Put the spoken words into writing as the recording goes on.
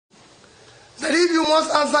that if you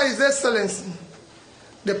must answer His Excellency,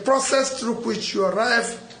 the process through which you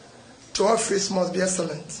arrive to office must be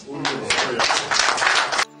excellent.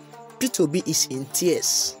 Peter Obi is in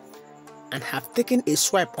tears and have taken a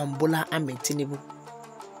swipe on Bola Ahmed Tinubu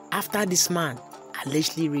after this man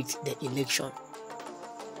allegedly rigged the election.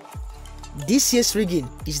 This year's rigging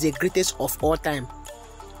is the greatest of all time,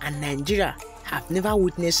 and Nigeria have never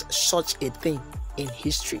witnessed such a thing in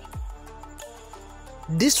history.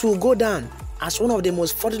 This will go down as one of the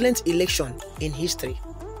most fraudulent elections in history,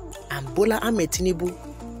 and Bola Ahmed Tinubu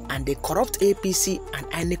and the corrupt APC and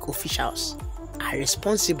INEC officials are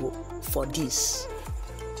responsible for this.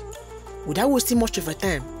 Without wasting much of your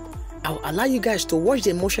time, I will allow you guys to watch the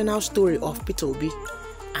emotional story of Peter Obi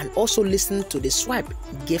and also listen to the swipe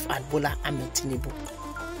he gave at Bola Ahmed Tinubu.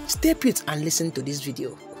 Stay put and listen to this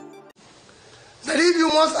video. That if you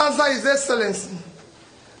must answer His Excellency,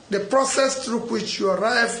 the process through which you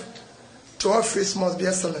arrive to office must be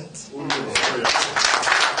excellent.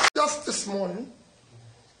 Just this morning,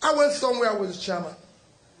 I went somewhere with the chairman,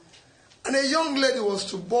 and a young lady was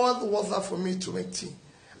to boil water for me to make tea.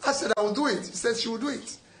 I said, I will do it. She said she will do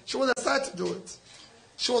it. She was excited to do it.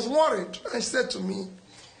 She was worried, and she said to me,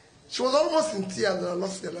 she was almost in tears that I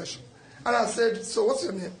lost the election. And I said, so what's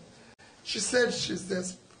your name? She said she's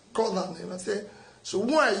this, called her name. I said, so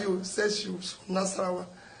who are you? She said she was from Nasarawa.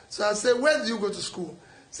 So I said, where do you go to school?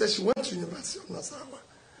 She said she went to University of Nasarawa.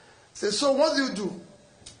 I said, so what do you do?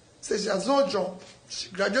 She said she has no job. She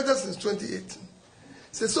graduated since 2018. She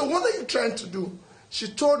said, so what are you trying to do? She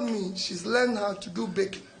told me she's learned how to do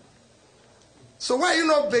baking. So why are you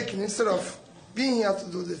not baking instead of being here to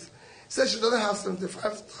do this? She said she doesn't have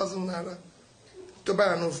 75,000 naira to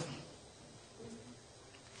buy an oven.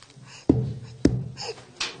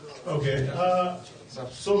 Okay,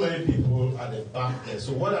 so many people at the back there.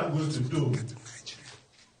 So what I'm going to do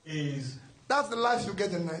is... That's the life you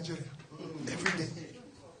get in Nigeria every day.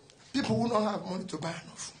 People who don't have money to buy an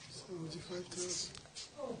oven.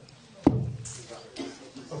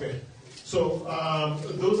 Okay, so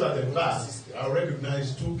those are the back. I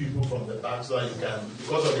recognize two people from the back so that you can,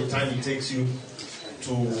 because of the time it takes you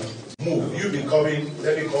to move. You'll be coming,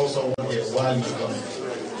 let me call someone here while you come.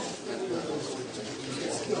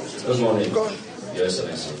 Good morning, Your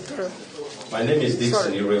Excellency. My name is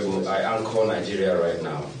Dixon Irego. I anchor Nigeria right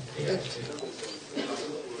now.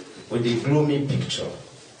 With the gloomy picture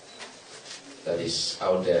that is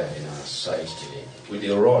out there in our society today, with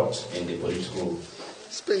the rot in the political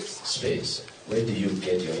space, where do you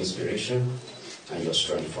get your inspiration and your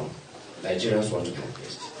strength from? Nigerians want to know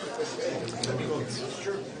this.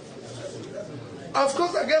 Of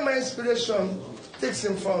course, I get my inspiration, takes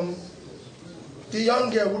him from the young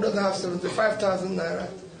girl who doesn't have 75,000 naira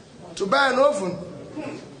to buy an oven.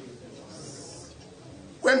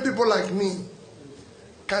 When people like me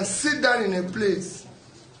can sit down in a place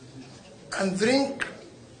and drink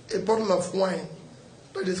a bottle of wine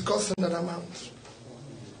that is costing that amount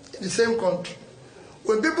in the same country.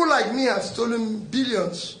 When people like me have stolen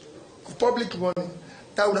billions of public money,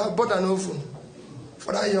 that would have bought an oven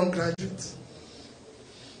for that young graduate.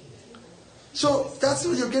 So that's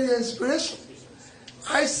where you get your inspiration.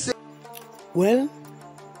 I say, well,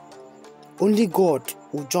 only God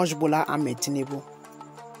will judge Bola Ahmed Tinubu,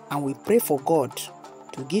 and we pray for God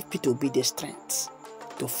to give Peter Obi the strength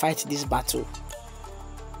to fight this battle.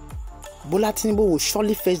 Bola Tinubu will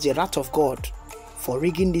surely face the wrath of God for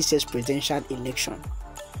rigging this year's presidential election.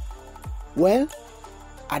 Well,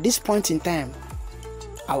 at this point in time,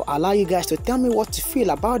 I'll allow you guys to tell me what you feel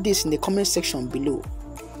about this in the comment section below.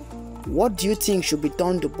 What do you think should be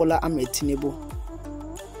done to Bola Ahmed Tinubu?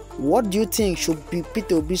 What do you think should be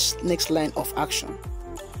Peter Obi's next line of action?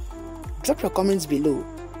 Drop your comments below,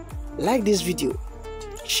 like this video,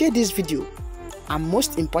 share this video, and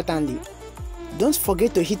most importantly, don't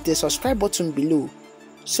forget to hit the subscribe button below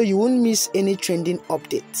so you won't miss any trending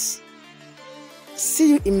updates. See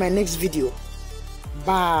you in my next video.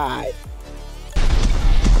 Bye.